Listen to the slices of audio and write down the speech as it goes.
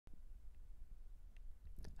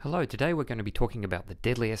Hello, today we're going to be talking about the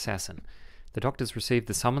deadly assassin. The Doctor's received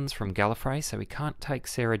the summons from Gallifrey, so he can't take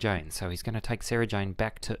Sarah Jane, so he's going to take Sarah Jane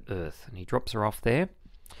back to Earth, and he drops her off there,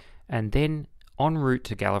 and then en route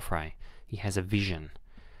to Gallifrey, he has a vision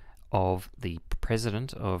of the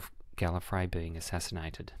president of Gallifrey being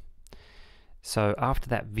assassinated. So after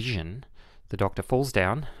that vision, the Doctor falls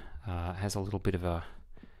down, has a little bit of a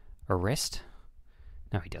rest.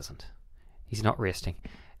 No, he doesn't. He's not resting.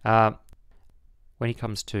 When he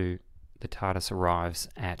comes to, the TARDIS arrives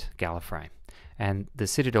at Gallifrey, and the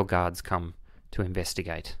Citadel guards come to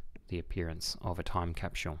investigate the appearance of a time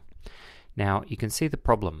capsule. Now, you can see the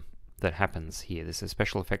problem that happens here. There's a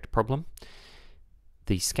special effect problem.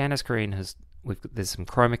 The scanner screen there's some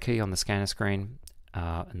chroma key on the scanner screen,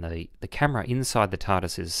 and the camera inside the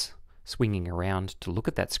TARDIS is swinging around to look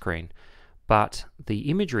at that screen, but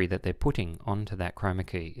the imagery that they're putting onto that chroma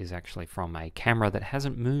key is actually from a camera that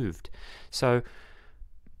hasn't moved. So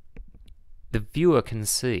the viewer can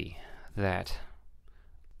see that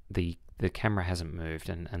the camera hasn't moved,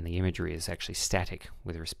 and the imagery is actually static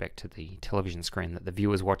with respect to the television screen that the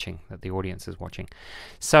viewer's watching, that the audience is watching.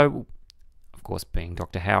 So, of course, being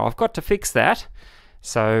Dr. Howe, I've got to fix that.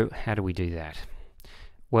 So how do we do that?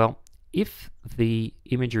 Well, if the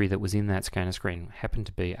imagery that was in that scanner screen happened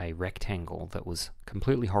to be a rectangle that was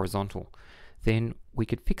completely horizontal, then we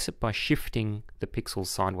could fix it by shifting the pixels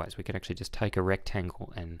sideways. We could actually just take a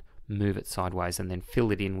rectangle and move it sideways and then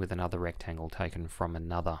fill it in with another rectangle taken from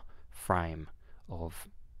another frame of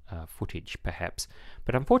footage, perhaps.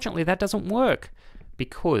 But unfortunately that doesn't work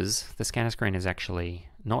because the scanner screen is actually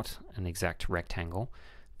not an exact rectangle.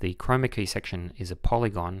 The chroma key section is a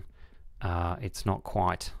polygon. It's not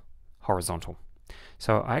quite horizontal.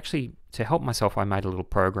 So to help myself, I made a little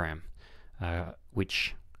program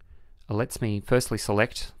which lets me firstly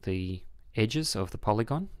select the edges of the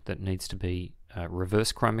polygon that needs to be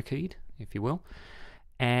reverse chroma keyed, if you will.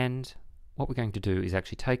 And what we're going to do is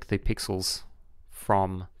actually take the pixels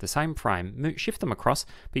from the same frame, shift them across,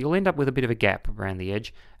 but you'll end up with a bit of a gap around the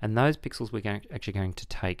edge, and those pixels we're actually going to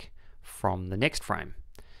take from the next frame.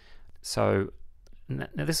 So now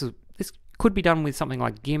this could be done with something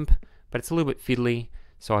like GIMP, but it's a little bit fiddly,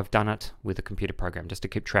 so I've done it with a computer program just to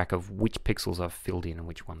keep track of which pixels I've filled in and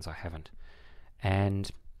which ones I haven't. And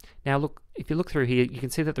now look, if you look through here, you can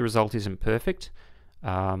see that the result isn't perfect,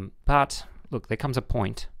 but look, there comes a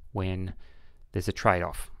point when there's a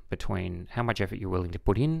trade-off between how much effort you're willing to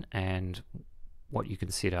put in and what you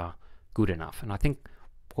consider good enough. And I think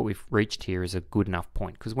what we've reached here is a good enough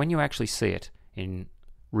point, because when you actually see it in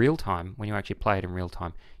real time, when you actually play it in real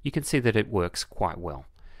time, you can see that it works quite well.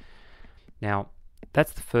 Now,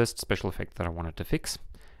 that's the first special effect that I wanted to fix,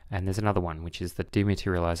 and there's another one, which is the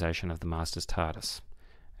dematerialisation of the Master's TARDIS,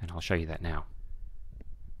 and I'll show you that now.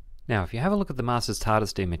 Now, if you have a look at the Master's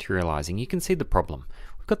TARDIS dematerialising, you can see the problem.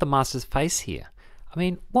 We've got the Master's face here. I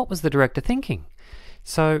mean, what was the director thinking?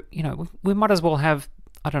 So, you know, we might as well have,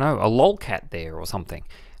 I don't know, a lolcat there or something.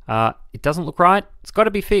 It doesn't look right. It's got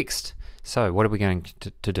to be fixed. So, what are we going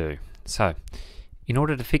to do? So, in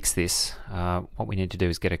order to fix this, what we need to do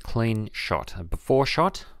is get a clean shot, a before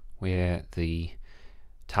shot where the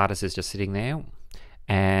TARDIS is just sitting there,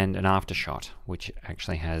 and an after shot which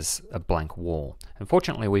actually has a blank wall.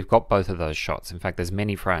 Unfortunately, we've got both of those shots. In fact, there's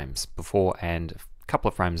many frames before and a couple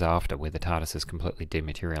of frames after where the TARDIS is completely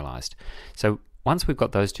dematerialized. So once we've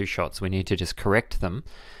got those two shots, we need to just correct them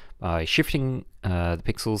by shifting the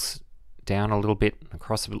pixels down a little bit,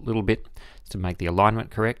 across a little bit to make the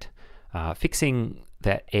alignment correct, fixing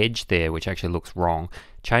that edge there which actually looks wrong,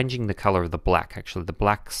 changing the color of the black. Actually, the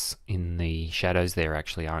blacks in the shadows there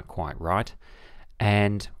actually aren't quite right.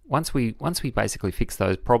 And once we basically fix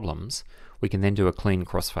those problems, we can then do a clean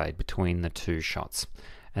crossfade between the two shots,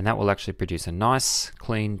 and that will actually produce a nice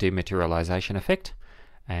clean dematerialization effect.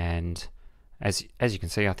 And as you can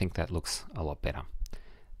see, I think that looks a lot better.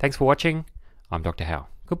 Thanks for watching. I'm Dr. Howe.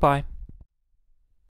 Goodbye.